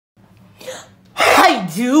Hey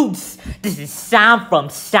dudes, this is Sam from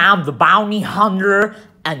Sam the Bounty Hunter,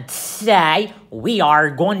 and today we are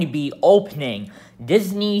going to be opening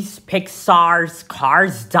Disney's Pixar's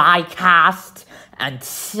Cars Diecast, and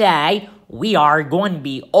today we are going to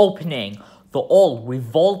be opening the old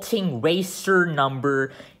Revolting Racer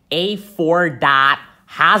number A4 that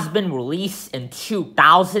has been released in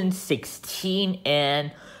 2016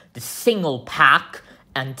 in the single pack.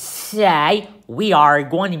 And today, we are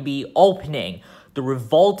going to be opening the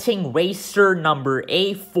Revolting Racer number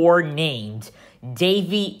A4 named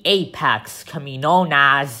Davey Apex, coming known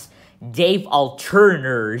as Dave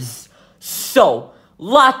Alterners. So,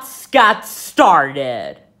 let's get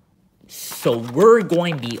started. So, we're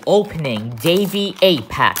going to be opening Davey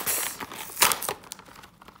Apex.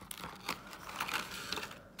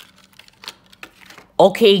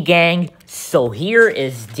 Okay, gang. So here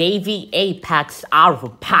is Davey Apex out of a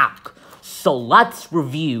pack. So let's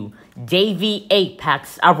review Davey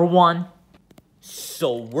Apex, everyone.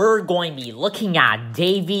 So we're going to be looking at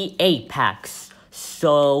Davey Apex.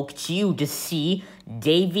 So you to see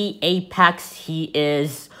Davey Apex, he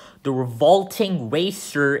is the Revolting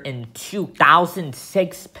Racer in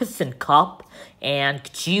 2006 Piston Cup. And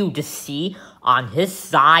you to see on his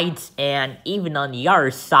sides and even on the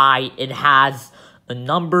other side, it has a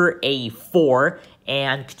number A4,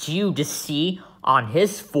 and you to see on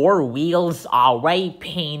his four wheels already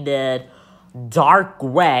painted dark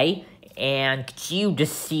gray, and you to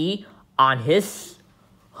see on his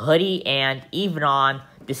hoodie and even on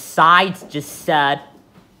the sides just said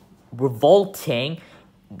Revolting,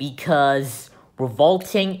 because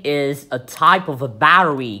Revolting is a type of a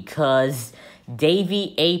battery, because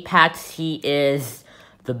Davey Apex, he is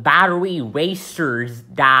the battery racers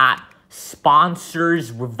that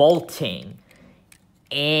sponsors Revolting.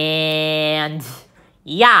 And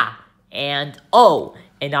yeah, and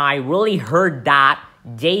I really heard that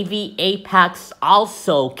Davey Apex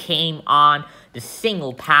also came on the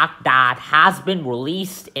single pack that has been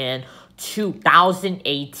released in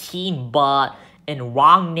 2018, but in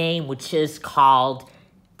wrong name, which is called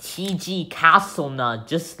TG Castlenut,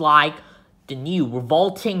 just like the new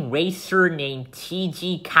Revolting Racer named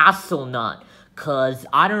TG Castlenut. Cause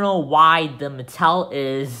I don't know why the Mattel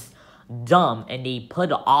is dumb and they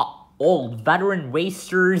put old veteran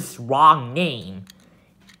racers wrong name.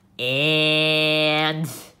 And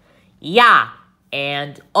yeah,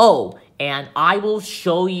 and I will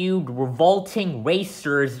show you the Revolting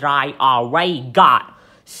Racers that I already got.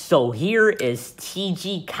 So here is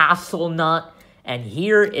TG Castlenut and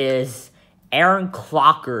here is Aaron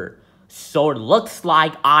Clocker. So it looks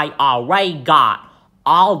like I already got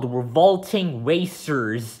all the Revolting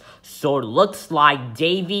Racers. So it looks like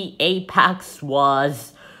Davey Apex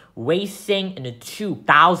was racing in the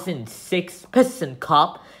 2006 Piston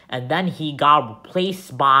Cup, and then he got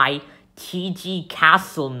replaced by TG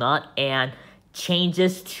Castlenut and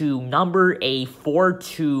changes to number A4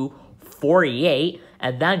 to 48,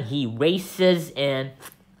 and then he races in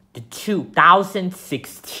the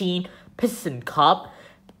 2016 Piston Cup,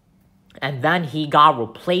 and then he got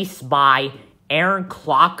replaced by Aaron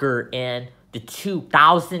Clocker in the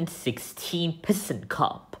 2016 Piston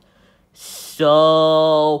Cup.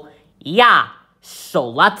 So, yeah. So,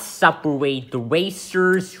 let's separate the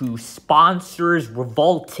racers who sponsors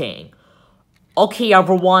Revolting. Okay,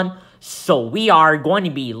 everyone. So, we are going to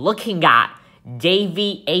be looking at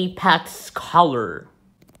Davey Apex color.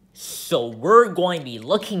 So, we're going to be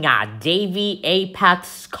looking at Davey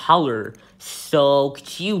Apex color. So,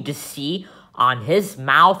 you to see on his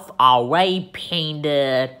mouth already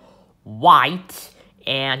painted white,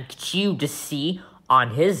 and you to see on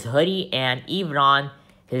his hoodie and even on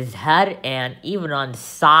his head and even on the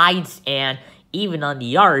sides and even on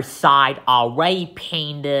the other side already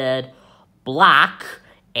painted black,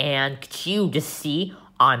 and you to see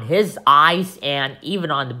on his eyes and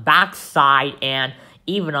even on the back side and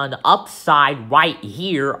even on the upside right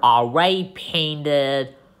here already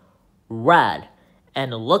painted red.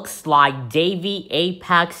 And it looks like Davey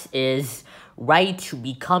Apex is ready to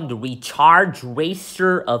become the recharge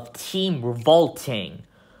racer of Team Revolting.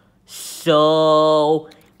 So,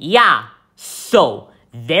 yeah. So,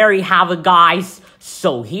 there you have it, guys.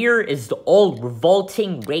 So, here is the old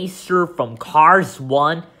Revolting racer from Cars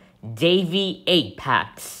 1, Davey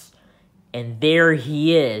Apex. And there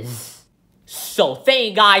he is. So,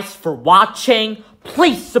 thank you guys for watching.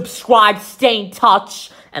 Please subscribe, stay in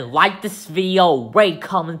touch, and like this video, rate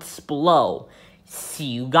comments below. See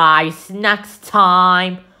you guys next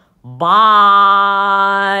time.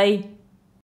 Bye.